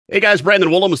Hey guys, Brandon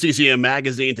Woolham with CCM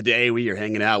Magazine. Today we are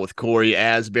hanging out with Cory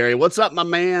Asbury. What's up, my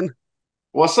man?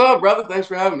 What's up, brother? Thanks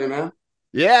for having me, man.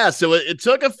 Yeah, so it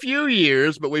took a few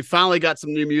years, but we finally got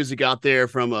some new music out there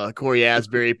from Cory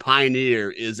Asbury.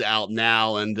 Pioneer is out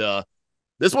now, and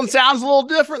this one sounds a little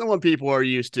different than what people are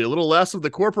used to. A little less of the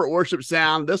corporate worship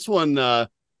sound. This one I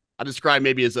describe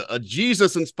maybe as a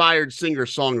Jesus-inspired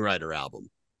singer-songwriter album.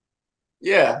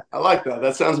 Yeah, I like that.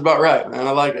 That sounds about right, man.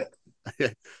 I like it.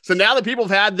 So now that people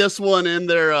have had this one in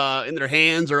their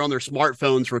hands or on their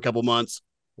smartphones for a couple months,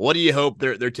 what do you hope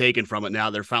they're taking from it now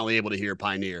they're finally able to hear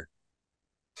Pioneer?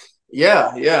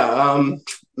 Yeah.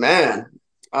 Man,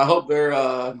 I hope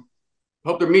they're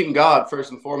meeting God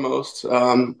first and foremost.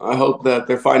 I hope that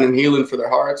they're finding healing for their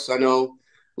hearts. I know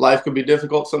life could be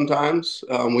difficult sometimes.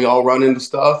 We all run into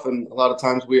stuff, and a lot of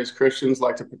times we as Christians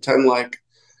like to pretend like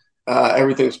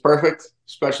everything's perfect,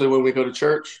 especially when we go to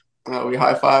church. We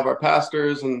high five our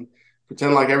pastors and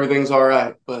pretend like everything's all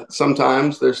right. But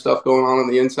sometimes there's stuff going on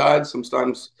the inside.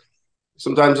 Sometimes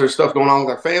there's stuff going on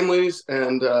with our families,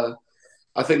 and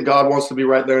I think God wants to be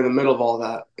right there in the middle of all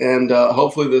that. And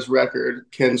hopefully, this record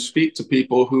can speak to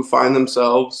people who find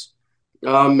themselves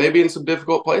maybe in some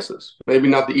difficult places, maybe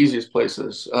not the easiest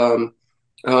places.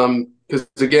 Because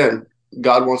again,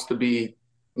 God wants to be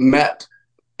met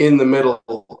in the middle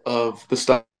of the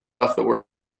stuff that we're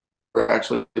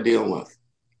actually dealing with.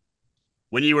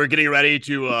 When you were getting ready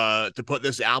to put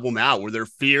this album out, were there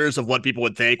fears of what people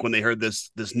would think when they heard this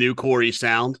new Cory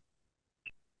sound?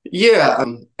 Yeah,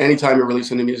 anytime you release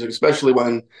new music, especially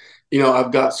when,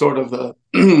 I've got sort of the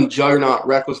juggernaut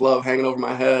reckless love hanging over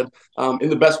my head in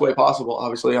the best way possible.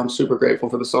 Obviously, I'm super grateful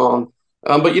for the song.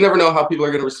 But you never know how people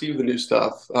are going to receive the new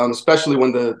stuff, especially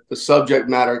when the subject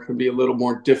matter can be a little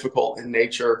more difficult in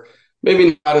nature,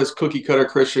 maybe not as cookie cutter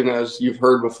Christian as you've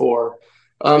heard before.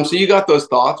 So you got those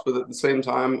thoughts, but at the same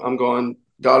time, I'm going,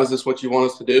 God, is this what you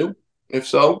want us to do? If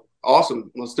so,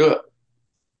 awesome, let's do it.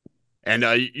 And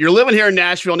you're living here in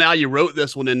Nashville now. You wrote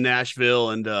this one in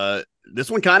Nashville, and this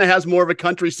one kind of has more of a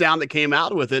country sound that came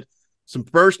out with it. Some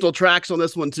personal tracks on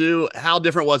this one too. How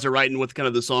different was it writing with kind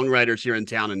of the songwriters here in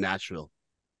town in Nashville?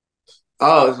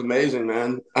 Oh, it's amazing,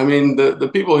 man. I mean, the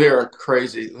people here are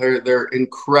crazy. They're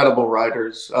incredible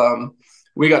writers.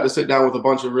 We got to sit down with a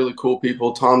bunch of really cool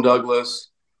people: Tom Douglas,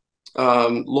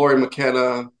 Lori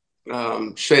McKenna,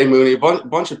 Shay Mooney,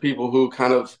 bunch of people who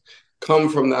kind of come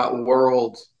from that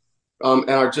world and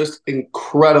are just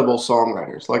incredible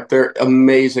songwriters. Like they're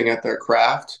amazing at their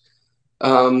craft,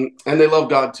 and they love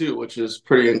God too, which is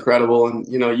pretty incredible. And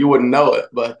you wouldn't know it,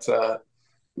 but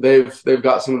they've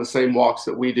got some of the same walks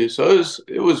that we do. So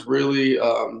it was really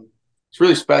it's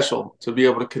really special to be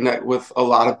able to connect with a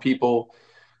lot of people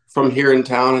from here in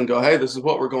town and go, hey, this is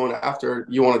what we're going after.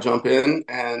 You want to jump in?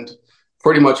 And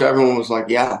pretty much everyone was like,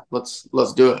 yeah, let's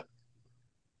do it.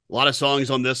 A lot of songs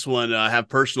on this one have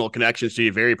personal connections to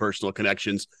you, very personal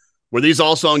connections. Were these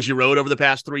all songs you wrote over the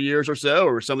past 3 years or so,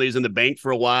 or were some of these in the bank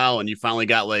for a while and you finally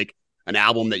got like an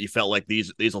album that you felt like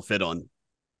these will fit on?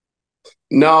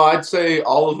 No, I'd say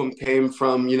all of them came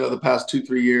from the past 2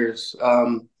 3 years.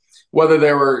 Whether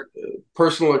they were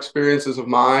personal experiences of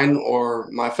mine or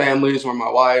my family's or my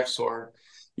wife's or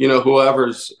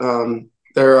whoever's.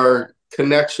 There are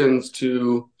connections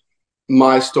to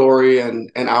my story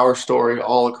and our story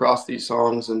all across these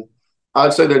songs, and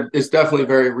I'd say that it's definitely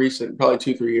very recent, probably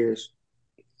 2 3 years.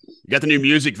 You got the new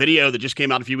music video that just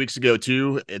came out a few weeks ago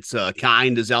too. It's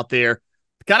Kind is out there.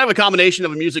 Kind of a combination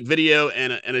of a music video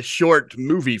and a short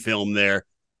movie film there.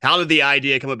 How did the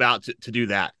idea come about to do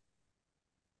that?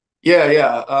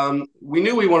 Yeah. We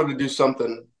knew we wanted to do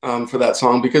something for that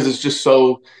song because it's just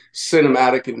so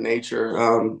cinematic in nature,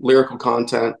 lyrical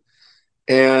content.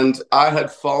 And I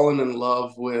had fallen in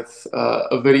love with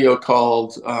a video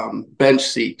called Bench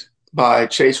Seat by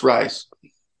Chase Rice.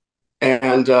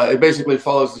 And it basically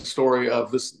follows the story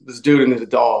of this dude and his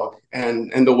dog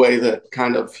and the way that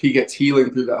kind of he gets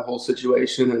healing through that whole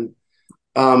situation.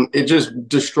 And it just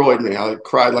destroyed me. I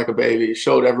cried like a baby,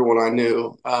 showed everyone I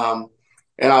knew.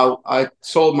 And I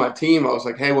told my team, I was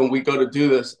like, hey, when we go to do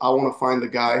this, I want to find the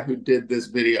guy who did this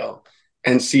video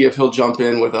and see if he'll jump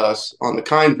in with us on the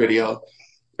Kind video.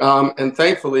 And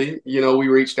thankfully, we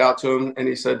reached out to him and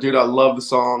he said, dude, I love the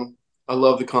song. I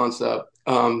love the concept.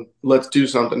 Let's do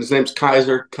something. His name's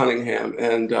Kaiser Cunningham.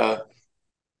 And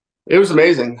it was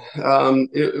amazing.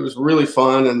 It was really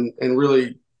fun and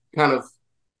really kind of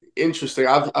interesting.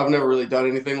 I've never really done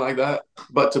anything like that,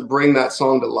 but to bring that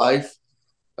song to life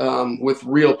with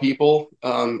real people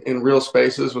in real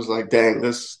spaces was like, dang,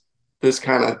 this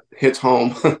kind of hits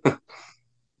home.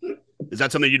 Is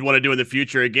that something you'd want to do in the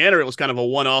future again, or it was kind of a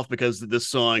one-off because this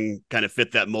song kind of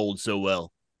fit that mold so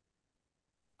well?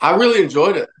 I really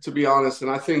enjoyed it, to be honest. And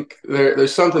I think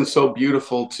there's something so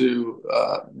beautiful to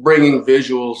bringing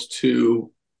visuals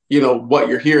to, what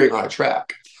you're hearing on a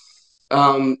track.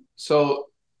 So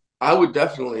I would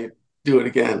definitely do it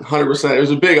again, 100%. It was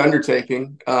a big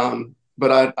undertaking,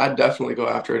 but I'd definitely go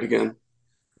after it again.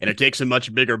 And it takes a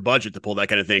much bigger budget to pull that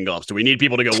kind of thing off. So we need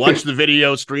people to go watch the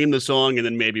video, stream the song, and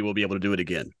then maybe we'll be able to do it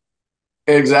again.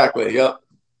 Exactly. Yep.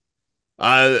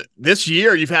 This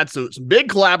year, you've had some big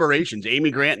collaborations. Amy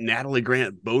Grant and Natalie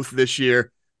Grant, both this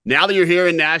year. Now that you're here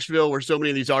in Nashville, where so many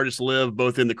of these artists live,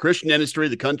 both in the Christian industry,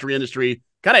 the country industry,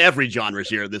 kind of every genre is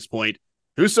here at this point.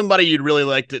 Who's somebody you'd really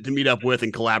like to meet up with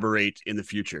and collaborate in the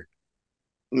future?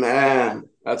 Man,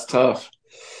 that's tough.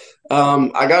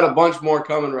 I got a bunch more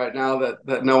coming right now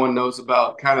that no one knows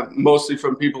about, kind of mostly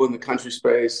from people in the country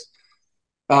space.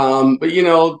 But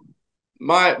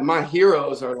my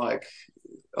heroes are like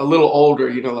a little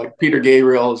older. Like Peter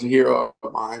Gabriel is a hero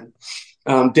of mine.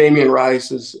 Damian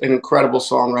Rice is an incredible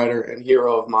songwriter and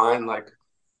hero of mine. Like,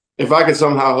 if I could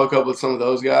somehow hook up with some of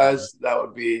those guys, that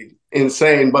would be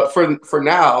insane. But for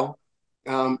now,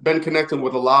 been connecting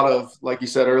with a lot of, like you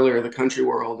said earlier, the country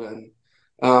world and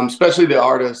especially the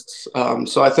artists.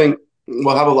 So I think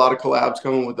we'll have a lot of collabs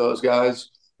coming with those guys.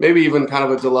 Maybe even kind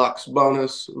of a deluxe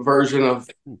bonus version of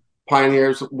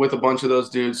Pioneers with a bunch of those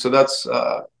dudes. So that's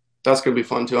going to be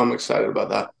fun too. I'm excited about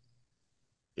that.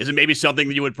 Is it maybe something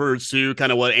that you would pursue,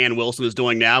 kind of what Ann Wilson is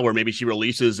doing now, where maybe she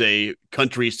releases a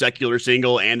country secular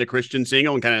single and a Christian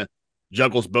single and kind of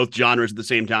juggles both genres at the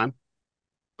same time?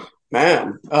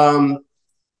 Man,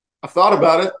 I've thought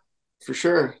about it for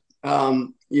sure.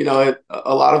 A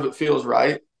lot of it feels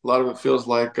right. A lot of it feels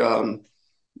like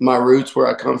my roots, where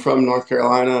I come from, North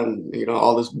Carolina, and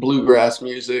all this bluegrass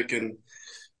music and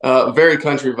very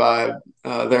country vibe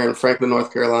there in Franklin,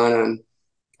 North Carolina. And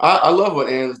I love what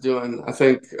Ann's doing. I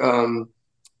think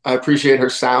I appreciate her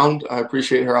sound. I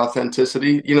appreciate her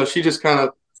authenticity. She just kind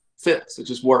of fits. It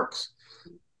just works.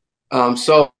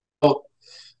 So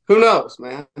who knows,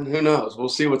 man? Who knows? We'll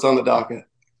see what's on the docket.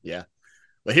 Yeah.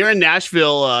 Well, here in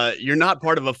Nashville, you're not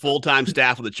part of a full-time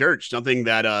staff of the church, something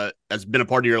that has been a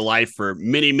part of your life for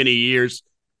many, many years.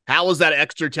 How has that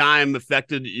extra time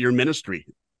affected your ministry?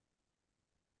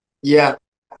 Yeah.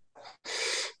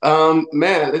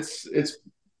 Man, it's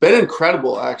been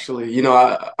incredible, actually.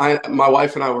 My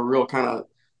wife and I were real kind of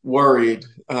worried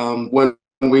when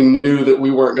we knew that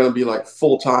we weren't going to be like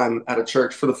full-time at a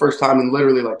church for the first time in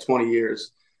literally like 20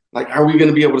 years. Like, are we going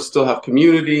to be able to still have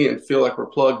community and feel like we're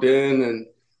plugged in? And,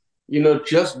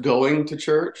 just going to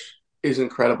church is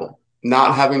incredible.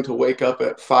 Not having to wake up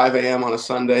at 5 a.m. on a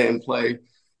Sunday and play,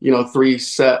 3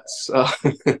 sets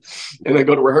and then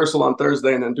go to rehearsal on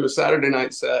Thursday and then do a Saturday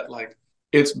night set. Like,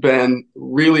 it's been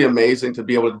really amazing to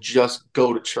be able to just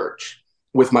go to church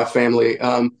with my family.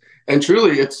 And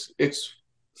truly, it's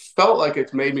felt like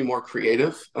it's made me more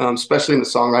creative, especially in the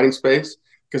songwriting space,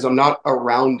 because I'm not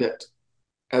around it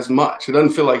as much. It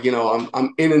doesn't feel like,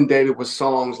 I'm inundated with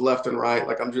songs left and right.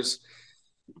 Like, I'm just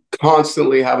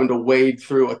constantly having to wade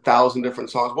through 1,000 different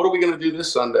songs. What are we going to do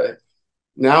this Sunday?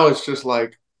 Now it's just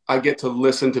like, I get to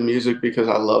listen to music because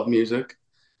I love music,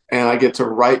 and I get to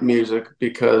write music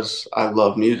because I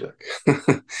love music.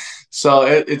 So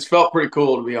it's felt pretty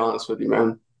cool, to be honest with you,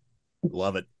 man.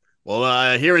 Love it.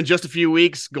 Well, here in just a few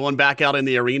weeks, going back out in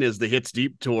the arenas, the Hits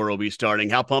Deep tour will be starting.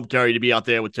 How pumped are you to be out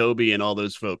there with Toby and all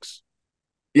those folks?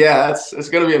 Yeah, it's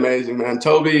going to be amazing, man.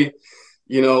 Toby,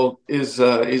 is he's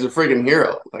a freaking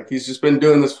hero. Like, he's just been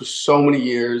doing this for so many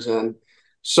years and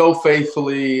so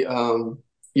faithfully,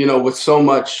 with so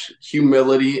much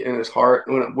humility in his heart.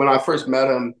 When I first met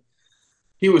him,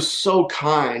 he was so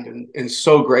kind and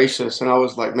so gracious. And I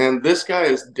was like, man, this guy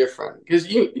is different. Because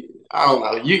I don't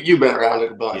know, you've been around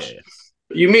it a bunch. Yeah.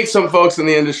 You meet some folks in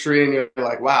the industry and you're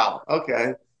like, wow,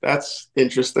 okay, that's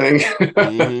interesting.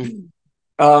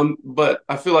 Mm-hmm. But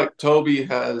I feel like Toby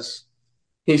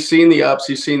he's seen the ups,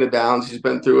 he's seen the downs, he's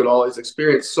been through it all. He's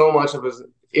experienced so much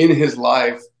in his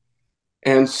life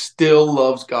and still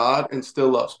loves God and still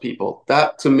loves people.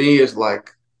 That to me is like,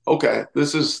 okay,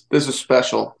 this is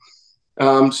special.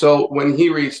 So when he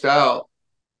reached out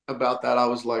about that, I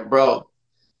was like, bro,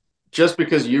 just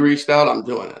because you reached out, I'm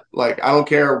doing it. Like, I don't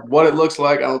care what it looks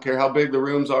like. I don't care how big the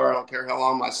rooms are. I don't care how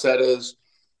long my set is.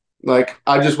 Like,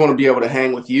 I just want to be able to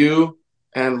hang with you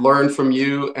and learn from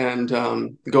you and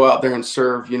go out there and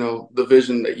serve, the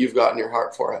vision that you've got in your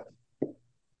heart for it.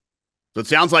 So it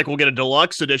sounds like we'll get a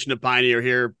deluxe edition of Pioneer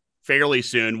here fairly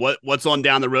soon. What's on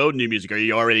down the road, new music? Are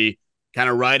you already kind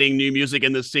of writing new music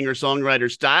in the singer-songwriter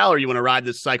style, or you want to ride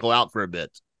this cycle out for a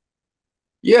bit?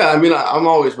 Yeah, I mean, I'm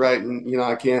always writing.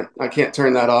 I can't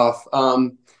turn that off.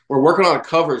 we're working on a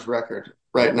covers record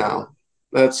right now.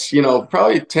 That's, you know,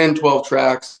 probably 10, 12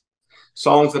 tracks,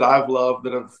 songs that I've loved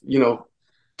that have, you know,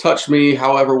 touched me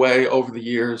however way over the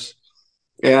years.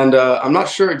 And I'm not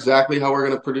sure exactly how we're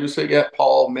going to produce it yet.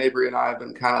 Paul Mabry and I have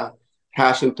been kind of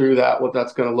hashing through that, what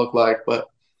that's going to look like. But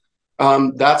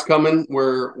that's coming.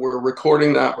 We're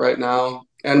recording that right now,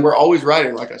 and we're always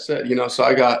writing, like I said, you know. So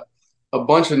I got a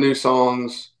bunch of new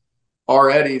songs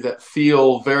already that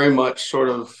feel very much sort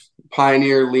of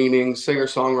pioneer leaning,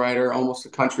 singer-songwriter, almost a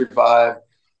country vibe,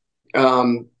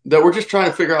 that we're just trying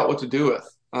to figure out what to do with.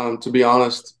 To be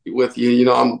honest with you, you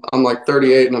know, I'm like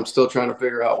 38 and I'm still trying to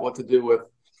figure out what to do with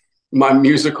my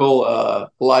musical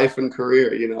life and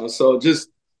career, you know. So just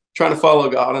trying to follow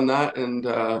God in that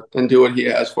and do what He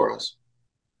has for us.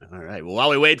 All right. Well, while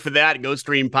we wait for that, go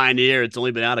stream Pioneer. It's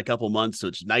only been out a couple months, so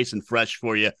it's nice and fresh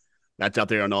for you. That's out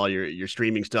there on all your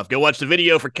streaming stuff. Go watch the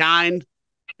video for Kind,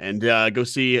 and go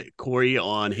see Cory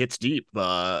on Hits Deep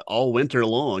all winter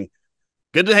long.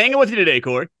 Good to hang out with you today,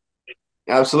 Cory.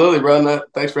 Absolutely, bro.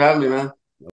 Thanks for having me, man.